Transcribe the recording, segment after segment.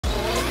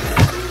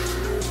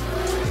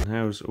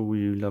How's all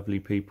you lovely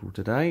people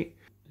today?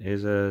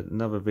 Here's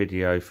another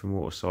video from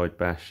Waterside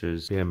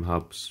Bashers PM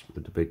hubs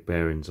with the big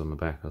bearings on the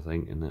back, I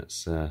think, and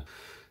that's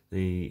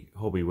the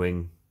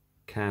hobbywing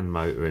can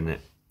motor in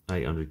it,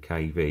 800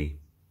 kV.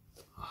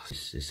 Oh,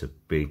 it's a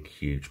big,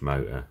 huge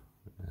motor,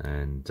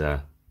 and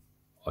I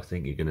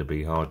think you're going to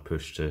be hard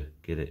pushed to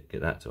get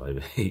that to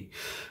overheat.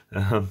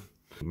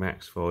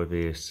 max5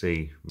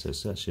 ESC, so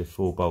it's actually a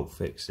 4-bolt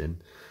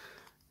fixing.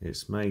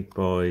 It's made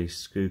by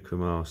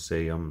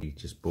RC. He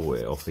just bought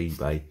it off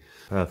eBay.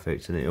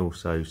 Perfect, and it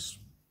also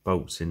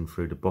bolts in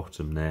through the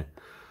bottom there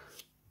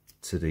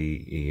to the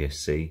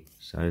ESC.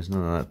 So there's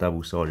none of that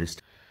double-sided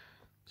stuff.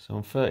 So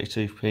on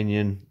 32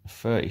 pinion,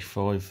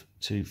 35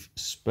 tooth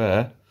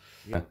spur.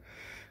 Yeah,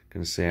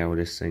 gonna see how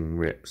this thing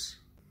rips.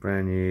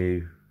 Brand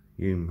new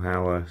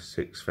Power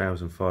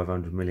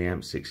 6500 milliamp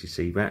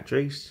 60C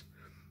batteries,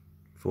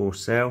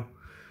 4-cell.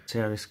 See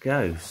how this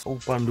goes. All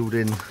bundled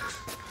in.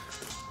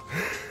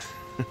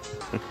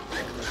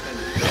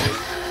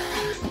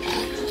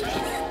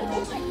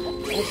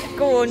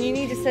 Go on, you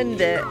need to send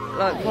it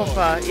like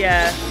proper,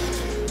 yeah.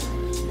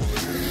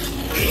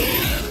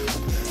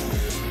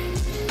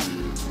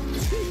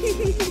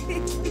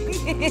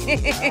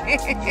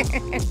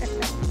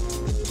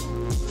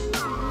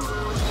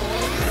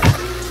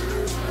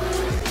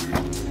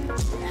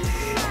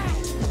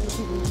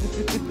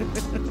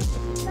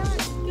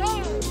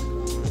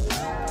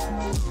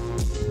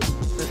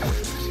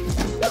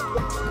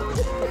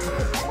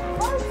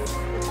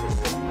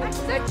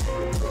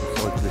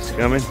 Cyclist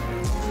coming.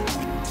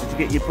 Did you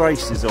get your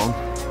braces on?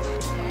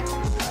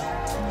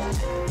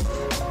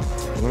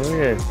 Oh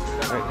yeah,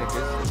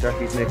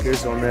 Jackie's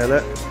knickers on there,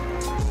 look.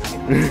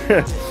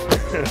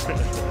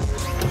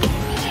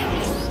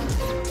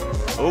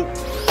 oh!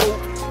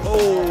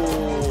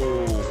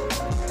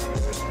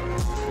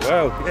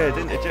 Well, yeah, it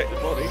didn't eject the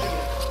body, did it?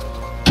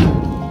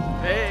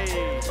 Hey!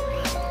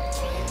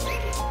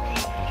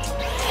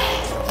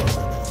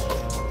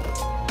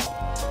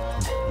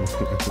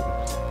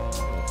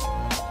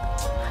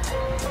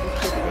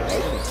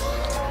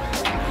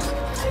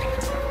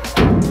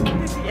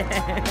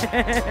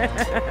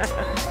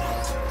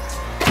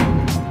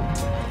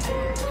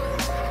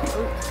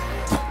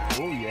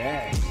 Oh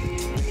yeah.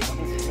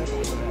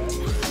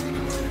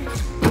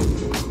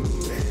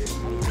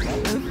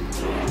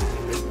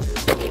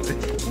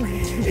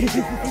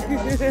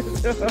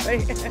 That's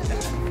alright.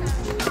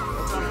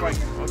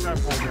 I'll go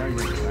for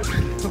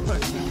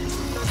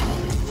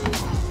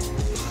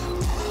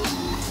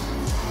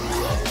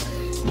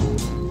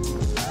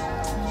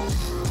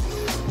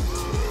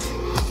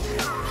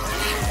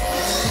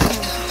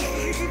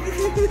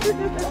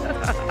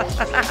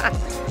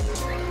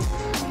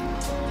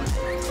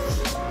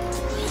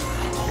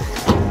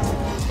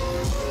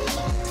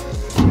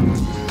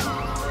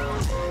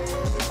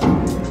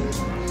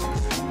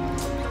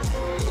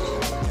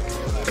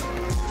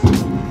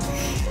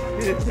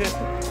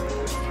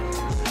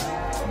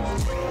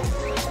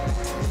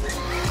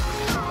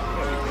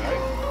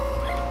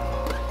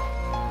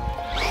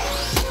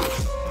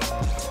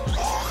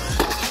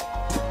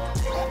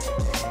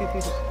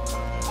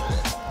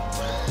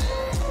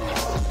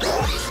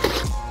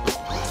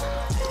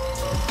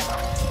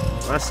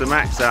That's the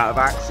Max out of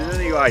action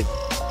anyway.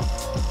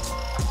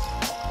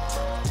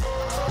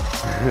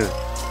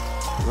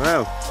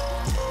 Well,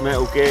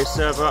 Metal Gear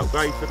server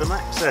upgrade for the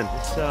Max then.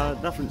 It's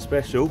nothing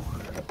special,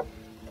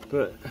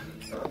 but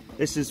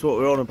this is what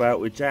we're on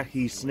about with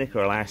Jackie's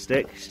snicker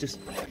elastic. It's just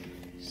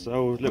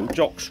so little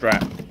jock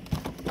strap.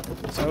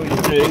 So all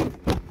you do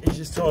is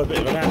just tie a bit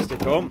of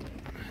elastic on.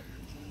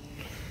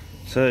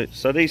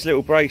 So these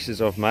little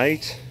braces I've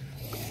made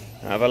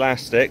out of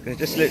elastic, they're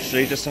just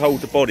literally just to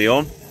hold the body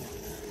on.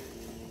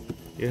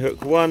 You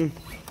hook one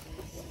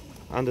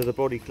under the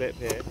body clip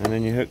here, and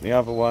then you hook the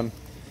other one,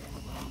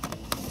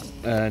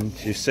 and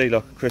you see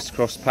like a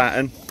crisscross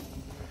pattern.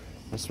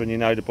 That's when you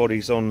know the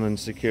body's on and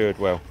secured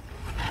well.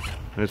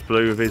 There's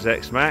Blue with his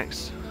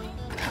Xmaxx.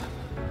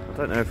 I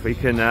don't know if we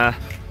can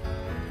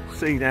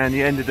see down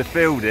the end of the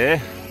field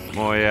here.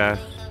 My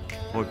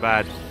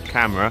bad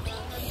camera.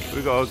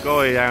 We've got a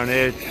guy down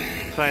here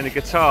playing the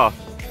guitar.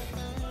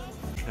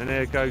 And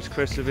there goes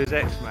Chris with his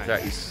Xmaxx.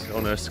 Jackie's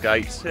on her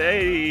skates.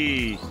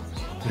 Hey!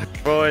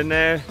 Brian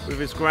there with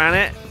his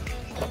Granite.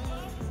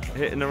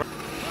 Hitting the...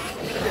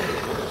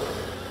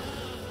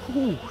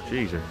 Ooh,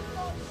 Jesus.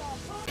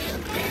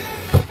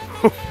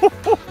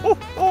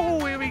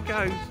 Oh, here he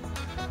goes.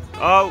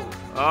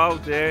 Oh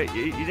dear.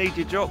 You need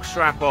your jock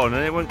strap on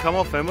and it wouldn't come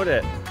off then, would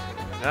it?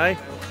 Hey?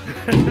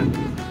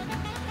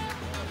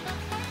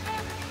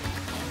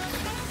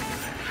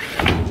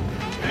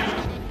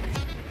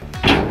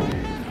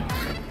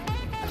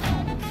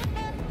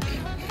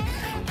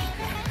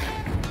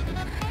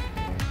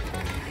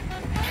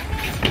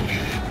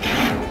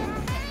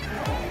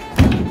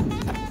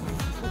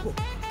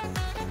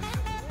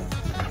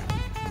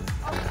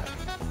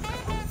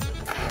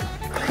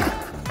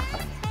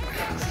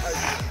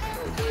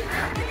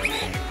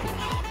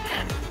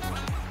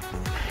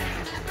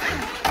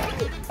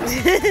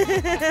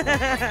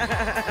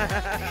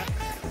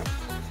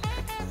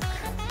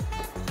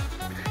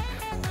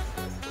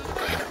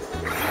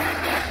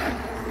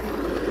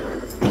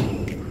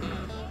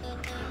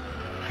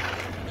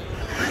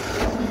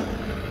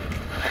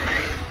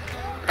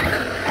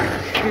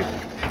 It's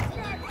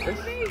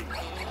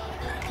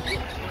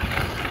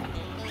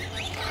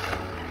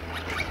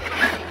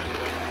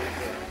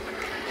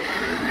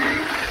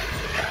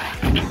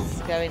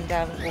going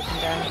down,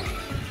 walking down.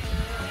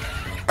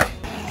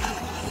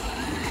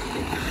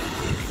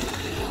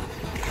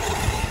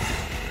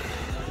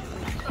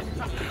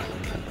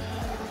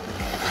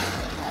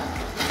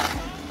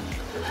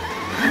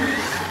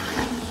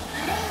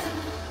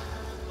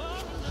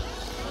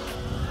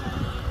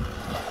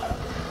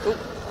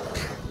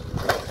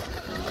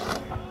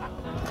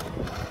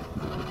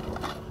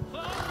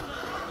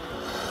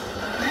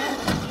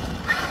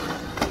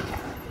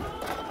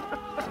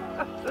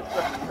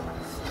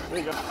 There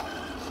you go.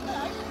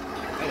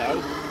 Hello.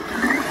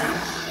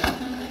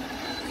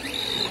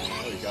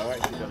 There you go,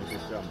 actually done a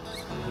good jump.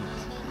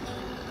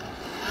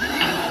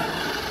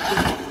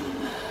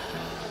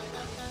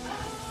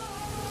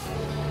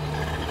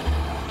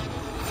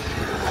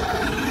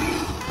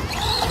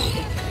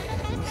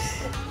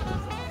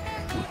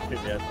 Hit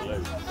the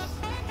absolute.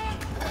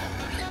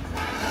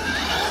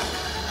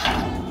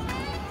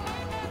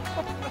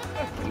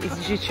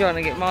 You're trying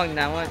to get mine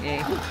now, aren't you?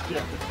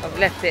 Yeah. I've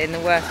left it in the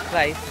worst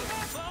place.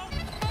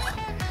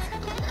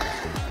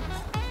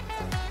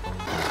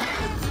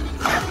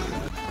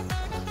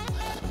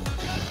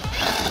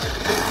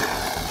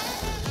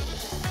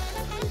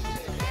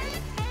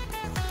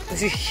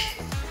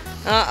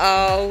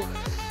 Uh-oh.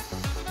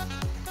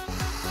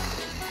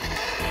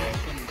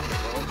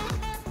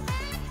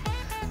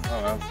 Oh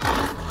well.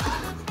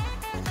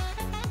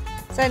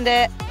 Send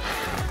it.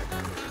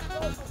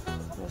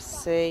 Let's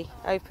see.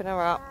 Open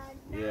her up.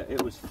 Yeah,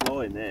 it was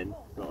flying then,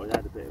 but I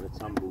had a bit of a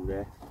tumble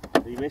there.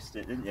 You missed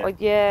it, didn't you? Oh,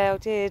 yeah, I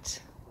did.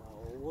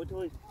 Oh, why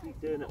do I keep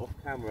doing it off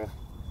camera?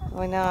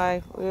 I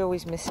know. We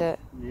always miss it.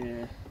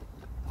 Yeah.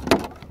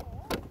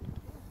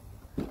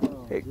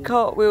 Oh, It dear.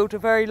 cartwheeled a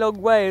very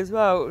long way as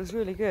well. It was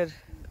really good.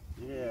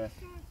 Yeah.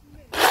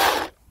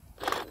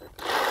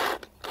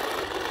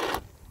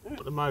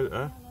 Got the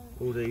motor,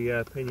 or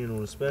the pinion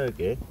or the spur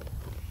gear.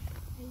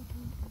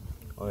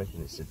 I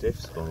reckon it's the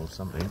diff's gone or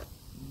something.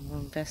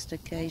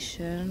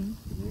 Investigation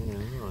Yeah,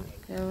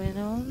 right. going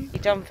on. You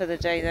done for the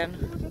day then?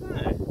 I don't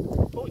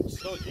know. Quite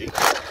slightly.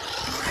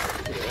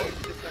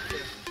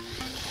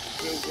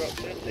 Wheels are up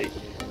gently.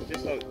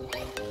 Just like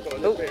got a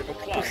little bit of a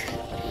clutch.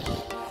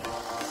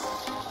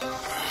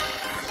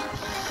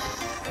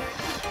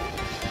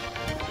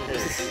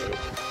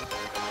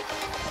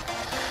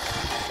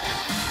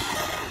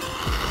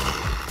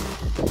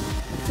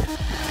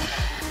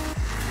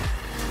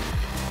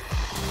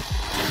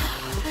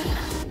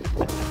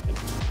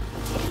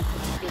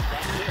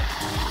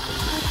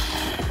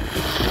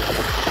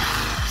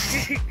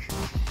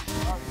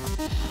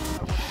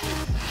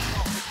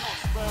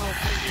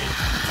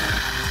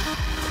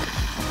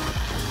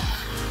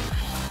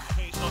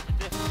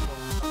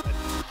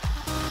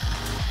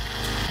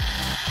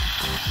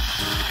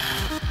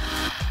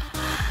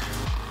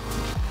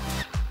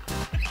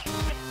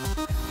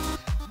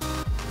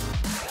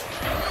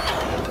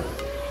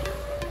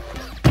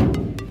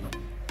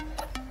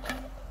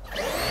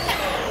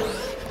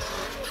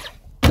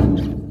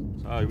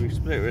 So we've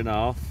split her in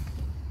half,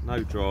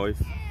 no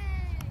drive.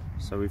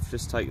 So we've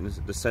just taken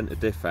the centre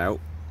diff out,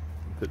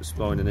 put the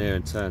spline in here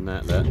and turn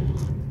that there.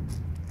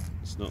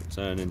 It's not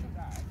turning.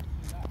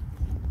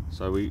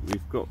 So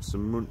we've got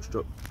some munched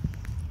up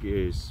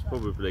gears,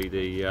 probably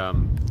the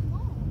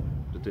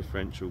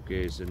differential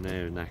gears in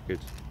there are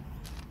knackered.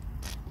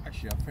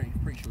 Actually, I'm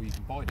pretty sure you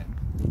can buy them.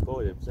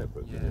 Buy them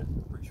separate. Yeah,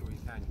 I'm pretty sure you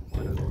can. You can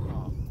buy them in the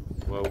car.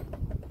 Well,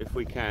 if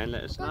we can,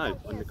 let us know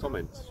in the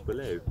comments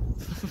below.